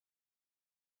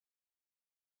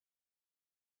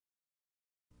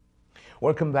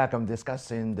Welcome back. I'm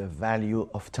discussing the value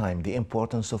of time, the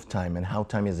importance of time, and how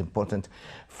time is important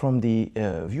from the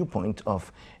viewpoint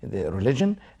of the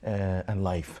religion and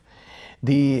life.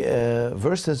 The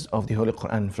verses of the Holy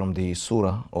Quran from the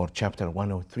Surah or chapter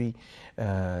 103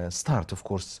 start, of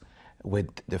course, with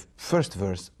the first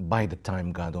verse, by the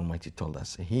time God Almighty told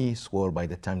us. He swore by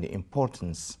the time, the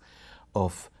importance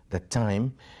of the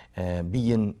time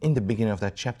being in the beginning of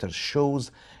that chapter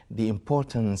shows the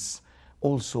importance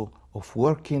also of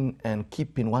working and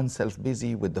keeping oneself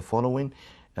busy with the following: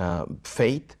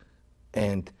 faith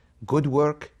and good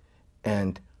work,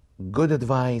 and good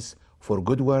advice for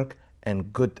good work,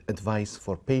 and good advice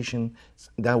for patience.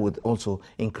 That would also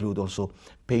include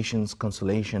patience,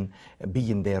 consolation,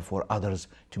 being there for others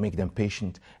to make them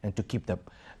patient and to keep them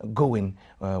going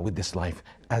with this life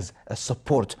as a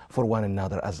support for one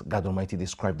another, as God Almighty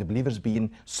described the believers being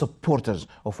supporters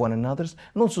of one another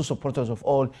and also supporters of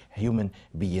all human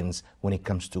beings when it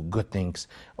comes to good things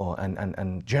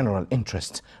and general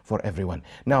interest for everyone.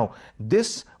 Now,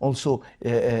 this also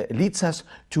leads us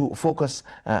to focus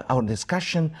our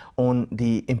discussion on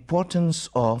the importance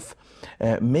of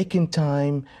making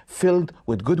time filled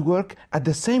with good work, at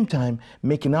the same time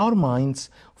making our minds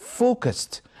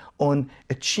focused on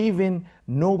achieving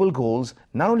noble goals,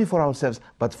 not only for ourselves,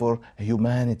 but for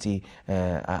humanity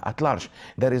at large.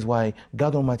 That is why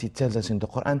God Almighty tells us in the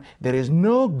Quran, there is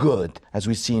no good, as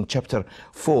we see in chapter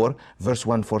 4, verse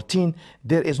 114,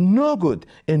 there is no good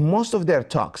in most of their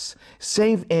talks,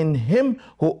 save in him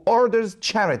who orders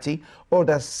charity or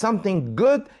does something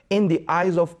good in the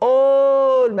eyes of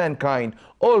all mankind,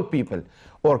 all people,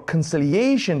 or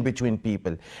conciliation between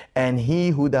people. And he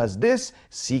who does this,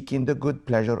 seeking the good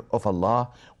pleasure of Allah,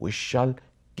 we shall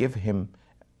give him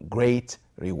great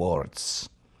rewards.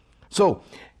 So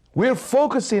we're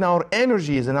focusing our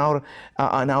energies and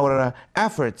our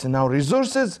efforts and our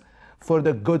resources for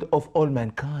the good of all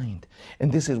mankind.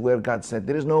 And this is where God said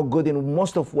there is no good in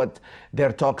most of what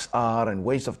their talks are, and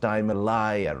waste of time, a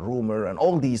lie, a rumor, and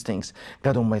all these things.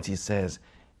 God Almighty says,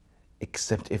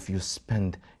 except if you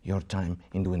spend your time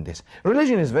in doing this.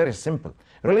 Religion is very simple.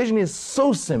 Religion is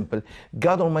so simple.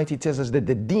 God Almighty tells us that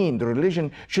the deen, the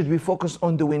religion, should be focused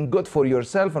on doing good for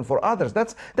yourself and for others.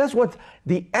 That's what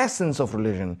the essence of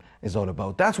religion is all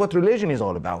about. That's what religion is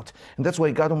all about. And that's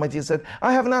why God Almighty said,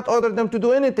 I have not ordered them to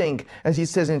do anything. As he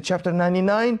says in chapter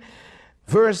 99,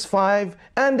 verse 5,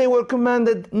 and they were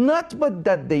commanded not but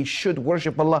that they should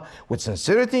worship Allah with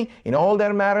sincerity in all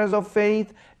their matters of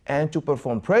faith, and to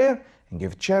perform prayer and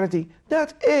give charity.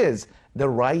 That is the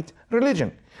right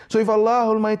religion. So if Allah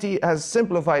Almighty has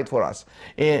simplified for us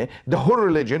the whole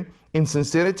religion in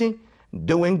sincerity,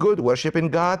 doing good, worshiping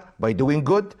God by doing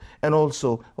good, and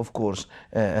also, of course,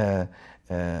 to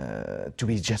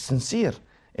be just sincere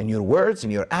in your words,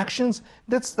 in your actions,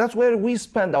 that's where we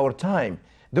spend our time.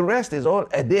 The rest is all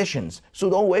additions. So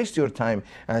don't waste your time,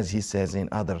 as he says in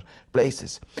other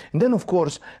places. And then, of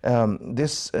course,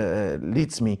 this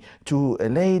leads me to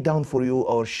lay down for you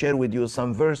or share with you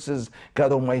some verses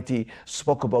God Almighty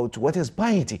spoke about what is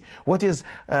piety, what is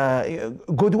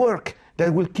good work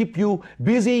that will keep you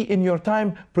busy in your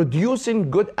time producing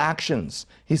good actions.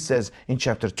 He says in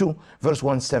chapter 2, verse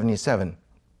 177,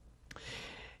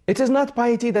 it is not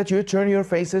piety that you turn your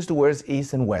faces towards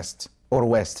east and west, or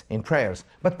west in prayers,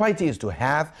 but piety is to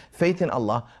have faith in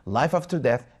Allah, life after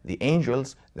death, the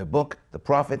angels, the book, the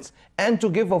prophets, and to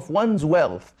give of one's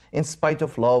wealth in spite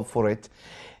of love for it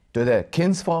to the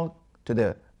kinsfolk, to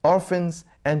the orphans,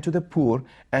 and to the poor,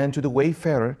 and to the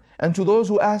wayfarer, and to those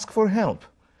who ask for help,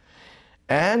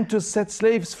 and to set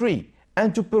slaves free,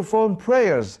 and to perform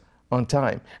prayers on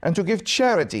time, and to give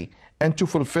charity, and to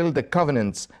fulfill the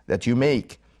covenants that you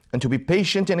make, and to be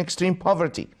patient in extreme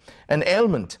poverty and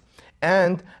ailment,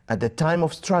 and at the time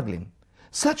of struggling.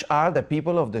 Such are the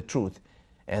people of the truth,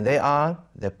 and they are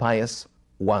the pious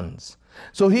ones.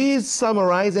 So he is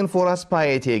summarizing for us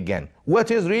piety again.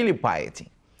 What is really piety?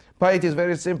 Piety is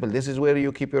very simple. This is where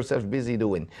you keep yourself busy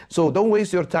doing. So don't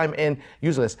waste your time in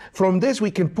useless. From this we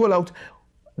can pull out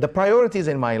the priorities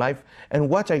in my life and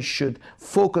what I should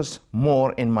focus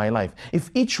more in my life. If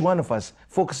each one of us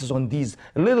focuses on these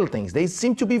little things, they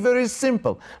seem to be very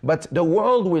simple, but the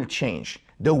world will change.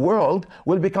 The world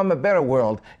will become a better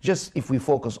world just if we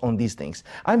focus on these things.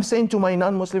 I'm saying to my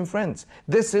non-Muslim friends,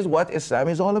 this is what Islam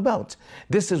is all about.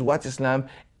 This is what Islam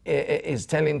is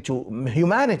telling to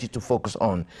humanity to focus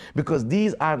on, because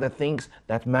these are the things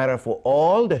that matter for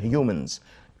all the humans.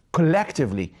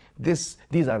 Collectively, these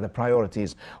are the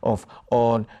priorities of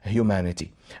all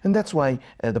humanity. And that's why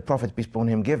the Prophet, peace be upon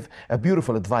him, gave a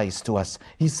beautiful advice to us.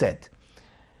 He said,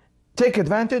 take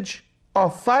advantage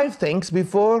of 5 things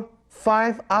before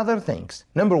 5 other things.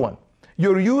 Number 1,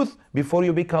 your youth before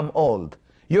you become old,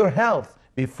 your health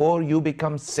before you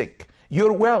become sick,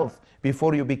 your wealth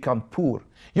before you become poor,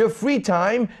 your free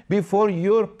time before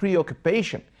your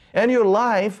preoccupation, and your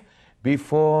life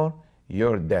before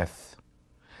your death.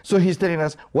 So he's telling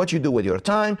us what you do with your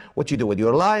time, what you do with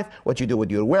your life, what you do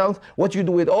with your wealth, what you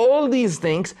do with all these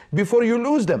things before you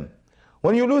lose them.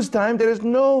 When you lose time, there is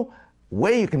no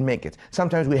way you can make it.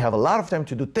 Sometimes we have a lot of time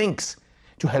to do things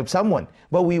to help someone,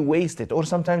 but we waste it. Or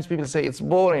sometimes people say it's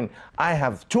boring, I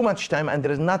have too much time and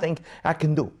there is nothing I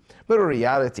can do. But in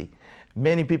reality,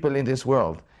 many people in this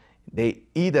world, they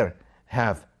either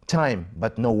have time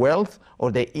but no wealth,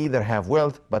 or they either have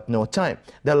wealth but no time.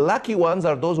 The lucky ones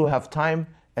are those who have time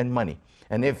and money.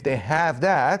 And if they have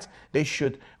that, they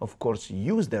should, of course,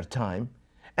 use their time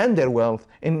and their wealth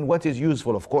in what is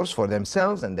useful, of course, for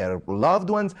themselves and their loved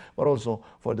ones, but also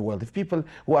for the world. If people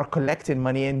who are collecting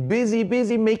money and busy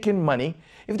making money,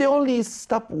 if they only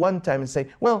stop one time and say,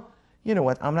 well, you know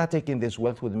what, I'm not taking this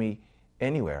wealth with me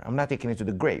anywhere. I'm not taking it to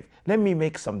the grave. Let me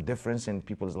make some difference in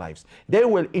people's lives. They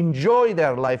will enjoy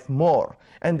their life more,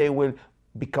 and they will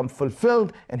become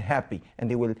fulfilled and happy,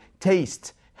 and they will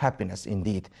taste happiness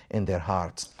indeed in their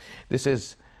hearts. This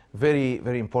is very,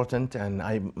 very important, and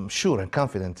I'm sure and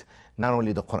confident not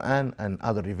only the Quran and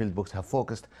other revealed books have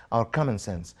focused our common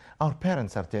sense. Our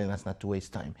parents are telling us not to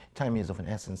waste time. Time is of an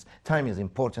essence. Time is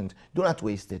important. Do not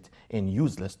waste it in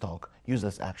useless talk,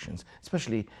 useless actions,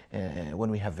 especially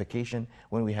when we have vacation,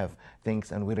 when we have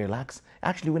things and we relax.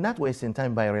 Actually, we're not wasting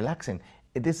time by relaxing.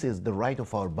 This is the right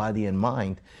of our body and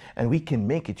mind, and we can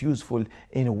make it useful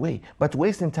in a way. But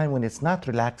wasting time when it's not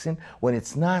relaxing, when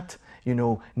it's not,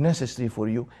 necessary for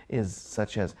you, is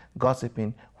such as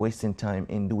gossiping, wasting time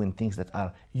in doing things that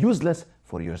are useless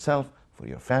for yourself, for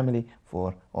your family,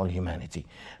 for all humanity.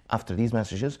 After these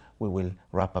messages, we will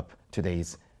wrap up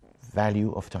today's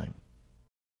value of time.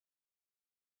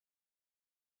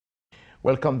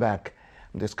 Welcome back.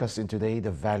 I'm discussing today the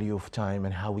value of time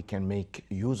and how we can make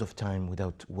use of time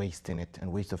without wasting it.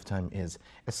 And waste of time is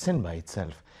a sin by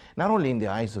itself, not only in the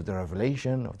eyes of the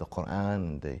revelation of the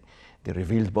Quran, the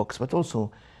revealed books, but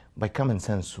also by common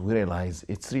sense. We realize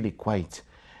it's really quite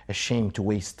a shame to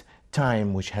waste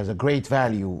time which has a great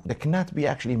value that cannot be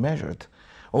actually measured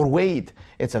or weighed.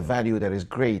 It's a value that is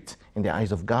great in the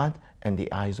eyes of God and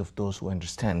the eyes of those who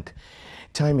understand.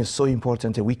 Time is so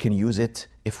important that we can use it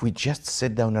if we just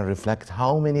sit down and reflect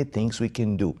how many things we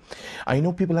can do. I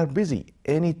know people are busy.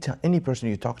 Any person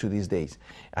you talk to these days,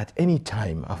 at any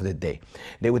time of the day,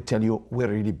 they would tell you, we're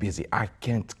really busy. I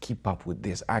can't keep up with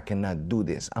this. I cannot do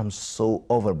this. I'm so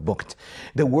overbooked.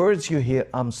 The words you hear,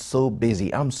 I'm so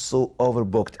busy. I'm so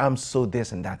overbooked. I'm so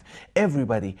this and that.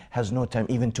 Everybody has no time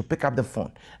even to pick up the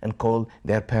phone and call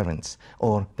their parents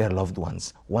or their loved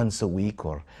ones once a week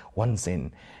or once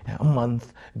in a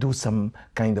month, do some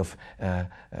kind of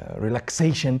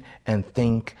relaxation and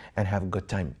think and have a good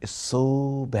time. It's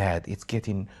so bad. It's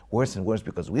getting worse and worse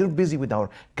because we're busy with our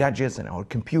gadgets and our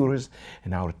computers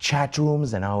and our chat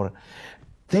rooms and our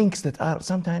things that are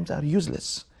sometimes are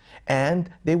useless,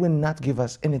 and they will not give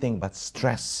us anything but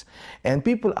stress. And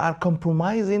people are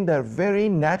compromising their very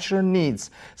natural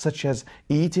needs, such as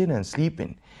eating and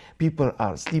sleeping. People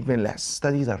are sleeping less.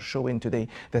 Studies are showing today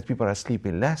that people are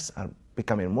sleeping less, are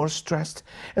becoming more stressed.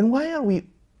 And why are we,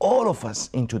 all of us,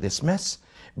 into this mess?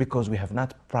 Because we have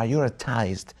not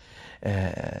prioritized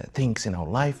things in our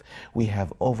life. We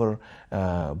have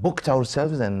booked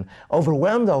ourselves and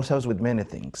overwhelmed ourselves with many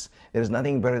things. There is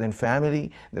nothing better than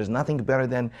family. There's nothing better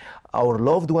than our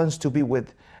loved ones to be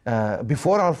with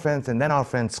before our friends, and then our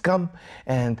friends come,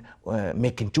 and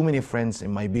making too many friends, it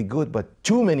might be good, but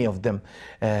too many of them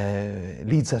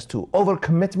leads us to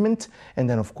overcommitment, and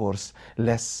then of course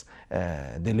less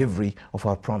delivery of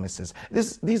our promises.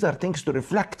 These are things to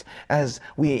reflect as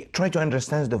we try to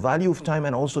understand the value of time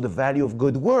and also the value of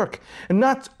good work. And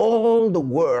not all the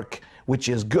work which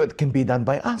is good can be done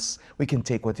by us. We can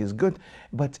take what is good,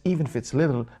 but even if it's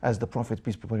little, as the Prophet,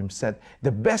 peace be upon him, said,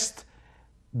 the best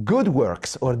good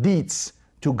works or deeds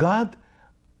to God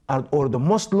or the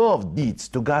most loved deeds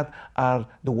to God are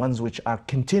the ones which are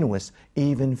continuous,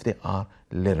 even if they are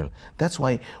little. That's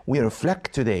why we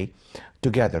reflect today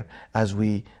together, as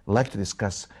we like to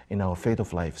discuss in our Faith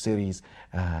of Life series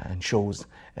and shows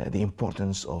the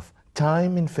importance of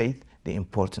time in faith, the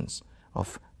importance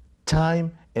of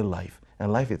time in life.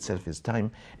 And life itself is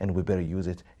time, and we better use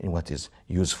it in what is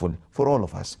useful for all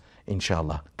of us,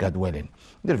 inshallah, God willing.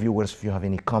 Dear viewers, if you have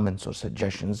any comments or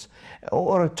suggestions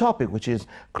or a topic which is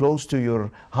close to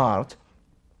your heart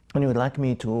and you would like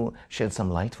me to shed some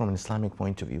light from an Islamic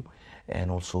point of view,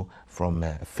 and also from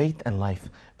a faith and life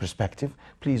perspective,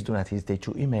 please do not hesitate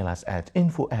to email us at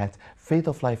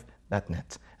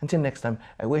info@faithoflife.net. Until next time,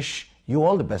 I wish you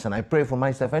all the best, and I pray for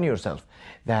myself and yourself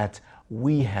that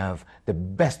we have the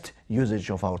best usage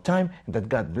of our time, and that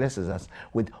God blesses us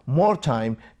with more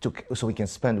time so we can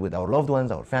spend with our loved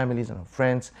ones, our families, and our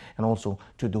friends, and also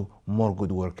to do more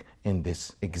good work in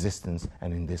this existence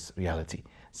and in this reality.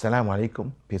 Assalamu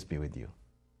alaikum, peace be with you.